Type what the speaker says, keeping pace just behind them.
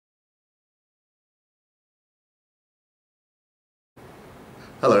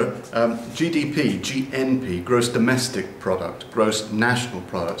Hello. GDP, GNP, Gross Domestic Product, Gross National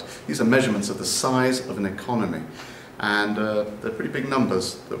Product. These are measurements of the size of an economy, and they're pretty big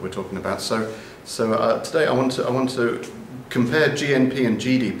numbers that we're talking about. So today I want to compare GNP and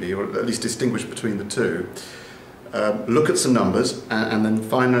GDP, or at least distinguish between the two. Look at some numbers, and then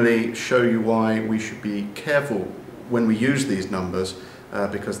finally show you why we should be careful when we use these numbers,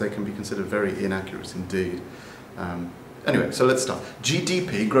 because they can be considered very inaccurate indeed. Anyway, so let's start.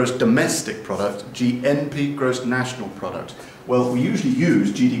 GDP, Gross Domestic Product, GNP, Gross National Product. Well, we usually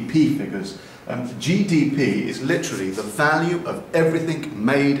use GDP figures. GDP is literally the value of everything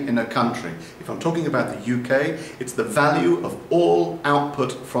made in a country. If I'm talking about the UK, it's the value of all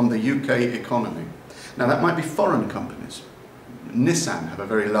output from the UK economy. Now, that might be foreign companies. Nissan have a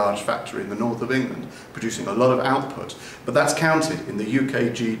very large factory in the north of England, producing a lot of output, but that's counted in the UK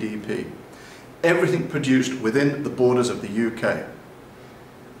GDP. Everything produced within the borders of the UK.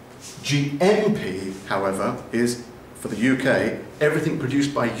 GNP, however, is, for the UK, everything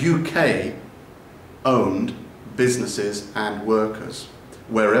produced by UK-owned businesses and workers,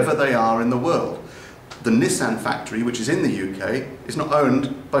 wherever they are in the world. The Nissan factory, which is in the UK, is not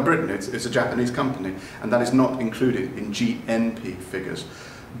owned by Britain. It's a Japanese company, and that is not included in GNP figures.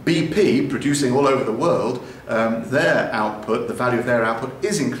 BP, producing all over the world, their output, the value of their output,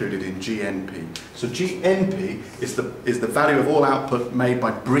 is included in GNP. So GNP is the value of all output made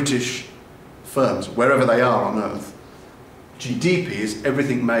by British firms, wherever they are on Earth. GDP is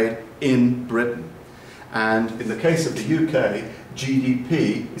everything made in Britain. And in the case of the UK,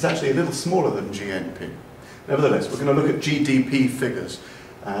 GDP is actually a little smaller than GNP. Nevertheless, we're going to look at GDP figures.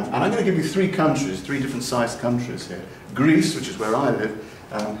 And I'm going to give you three different sized countries here. Greece, which is where I live,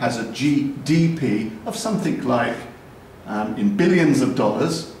 has a GDP of something like, in billions of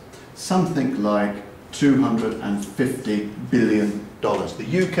dollars, something like $250 billion.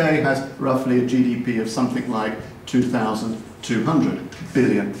 The UK has roughly a GDP of something like $2,200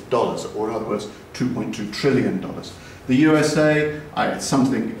 billion, or in other words, $2.2 trillion. The USA, it's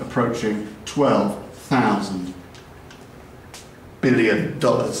something approaching $12,000 billion,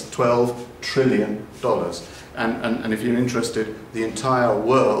 $12 trillion. And if you're interested, the entire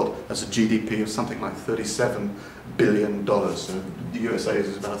world has a GDP of something like $37 billion. So the USA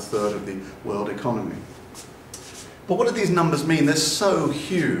is about a third of the world economy. But what do these numbers mean? They're so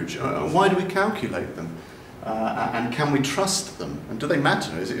huge. Why do we calculate them? And can we trust them? And do they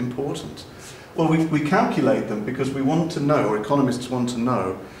matter? Is it important? Well, we calculate them because we want to know, or economists want to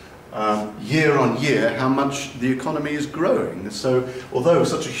know, year on year how much the economy is growing. So although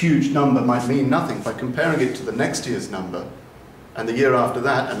such a huge number might mean nothing, by comparing it to the next year's number and the year after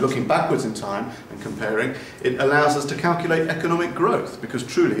that, and looking backwards in time and comparing, it allows us to calculate economic growth, because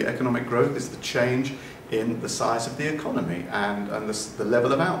truly economic growth is the change in the size of the economy and the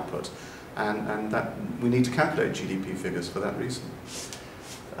level of output, and that we need to calculate GDP figures for that reason.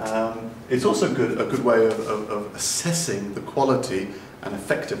 It's also a good way of assessing the quality and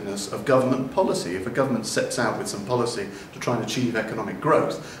effectiveness of government policy. If a government sets out with some policy to try and achieve economic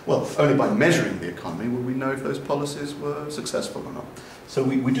growth, well, only by measuring the economy will we know if those policies were successful or not. So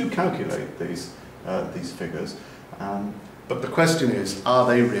we do calculate these figures, but the question is, are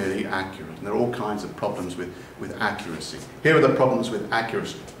they really accurate? And there are all kinds of problems with accuracy. Here are the problems with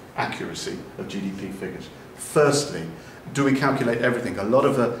accuracy of GDP figures. Firstly, do we calculate everything? A lot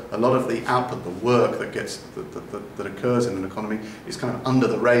of the output, the work that occurs in an economy is kind of under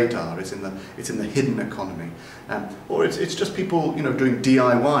the radar. It's in the hidden economy, or it's just people doing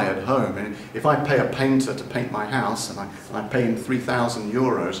DIY at home. And if I pay a painter to paint my house, and I pay him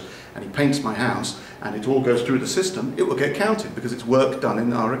 €3,000, and he paints my house, and it all goes through the system, it will get counted because it's work done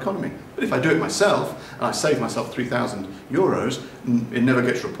in our economy. But if I do it myself and I save myself €3,000, it never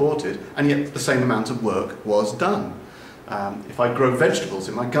gets reported, and yet the same amount of work was done. If I grow vegetables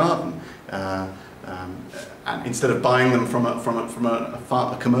in my garden, and instead of buying them from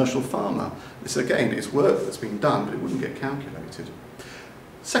a commercial farmer, this again is work that's been done, but it wouldn't get calculated.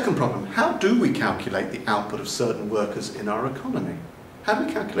 Second problem: how do we calculate the output of certain workers in our economy? How do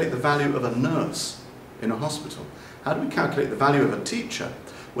we calculate the value of a nurse in a hospital? How do we calculate the value of a teacher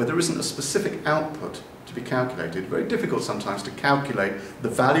where there isn't a specific output to be calculated? Very difficult sometimes to calculate the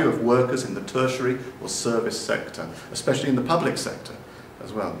value of workers in the tertiary or service sector, especially in the public sector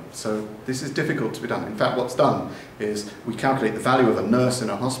as well. So this is difficult to be done. In fact, what's done is we calculate the value of a nurse in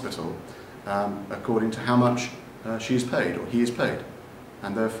a hospital according to how much she is paid or he is paid,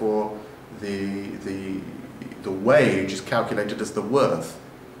 and therefore the wage is calculated as the worth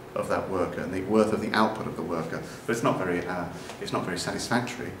of that worker and the worth of the output of the worker, but it's not very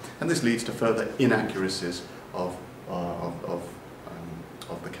satisfactory, and this leads to further inaccuracies of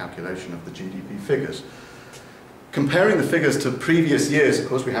of the calculation of the GDP figures. Comparing the figures to previous years, of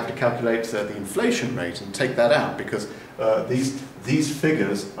course, we have to calculate the inflation rate and take that out, because these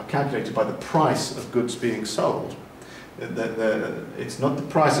figures are calculated by the price of goods being sold. It's not the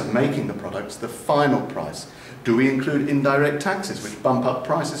price of making the products, the final price. Do we include indirect taxes which bump up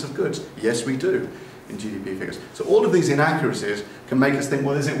prices of goods? Yes, we do in GDP figures. So all of these inaccuracies can make us think,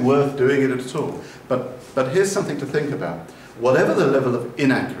 well, is it worth doing it at all? But here's something to think about. Whatever the level of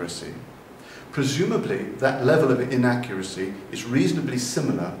inaccuracy, presumably that level of inaccuracy is reasonably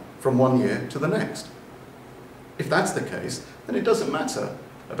similar from one year to the next. If that's the case, then it doesn't matter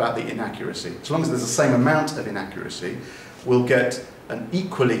about the inaccuracy. As long as there's the same amount of inaccuracy, we'll get an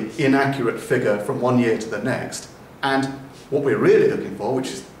equally inaccurate figure from one year to the next, and what we're really looking for, which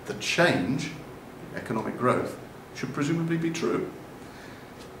is the change, economic growth, should presumably be true.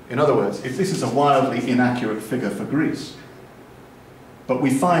 In other words, if this is a wildly inaccurate figure for Greece, but we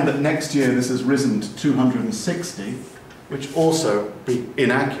find that next year this has risen to 260, which also be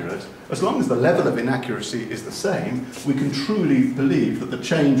inaccurate, as long as the level of inaccuracy is the same, we can truly believe that the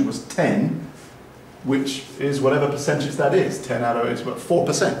change was 10, which is whatever percentage that is. 10 out of it's about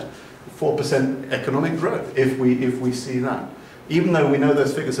 4%. 4% economic growth, if we see that. Even though we know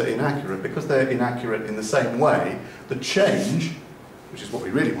those figures are inaccurate, because they're inaccurate in the same way, the change, which is what we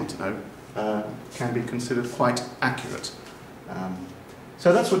really want to know, can be considered quite accurate.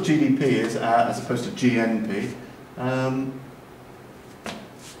 So that's what GDP is, as opposed to GNP.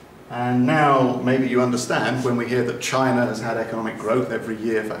 And now maybe you understand when we hear that China has had economic growth every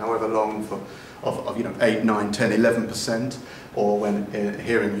year for however long, of 8, 9, 10, 11%, or when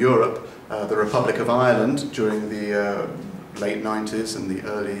here in Europe, the Republic of Ireland during the late 90s and the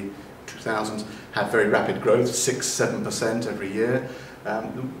early 2000s had very rapid growth, 6, 7% every year.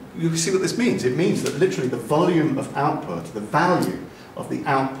 You see what this means. It means that literally the volume of output, the value of the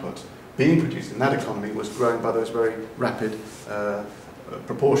output being produced in that economy was growing by those very rapid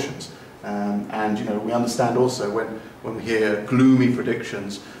proportions. And we understand also when we hear gloomy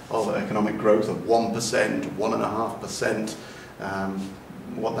predictions of economic growth of 1%, 1.5%,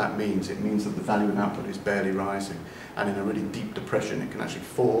 what that means. It means that the value of output is barely rising, and in a really deep depression it can actually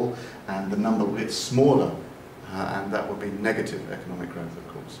fall and the number will get smaller, and that will be negative economic growth, of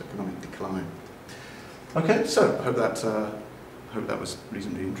course, economic decline. Okay, so I hope that was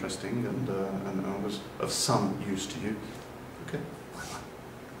reasonably interesting and was of some use to you. Okay.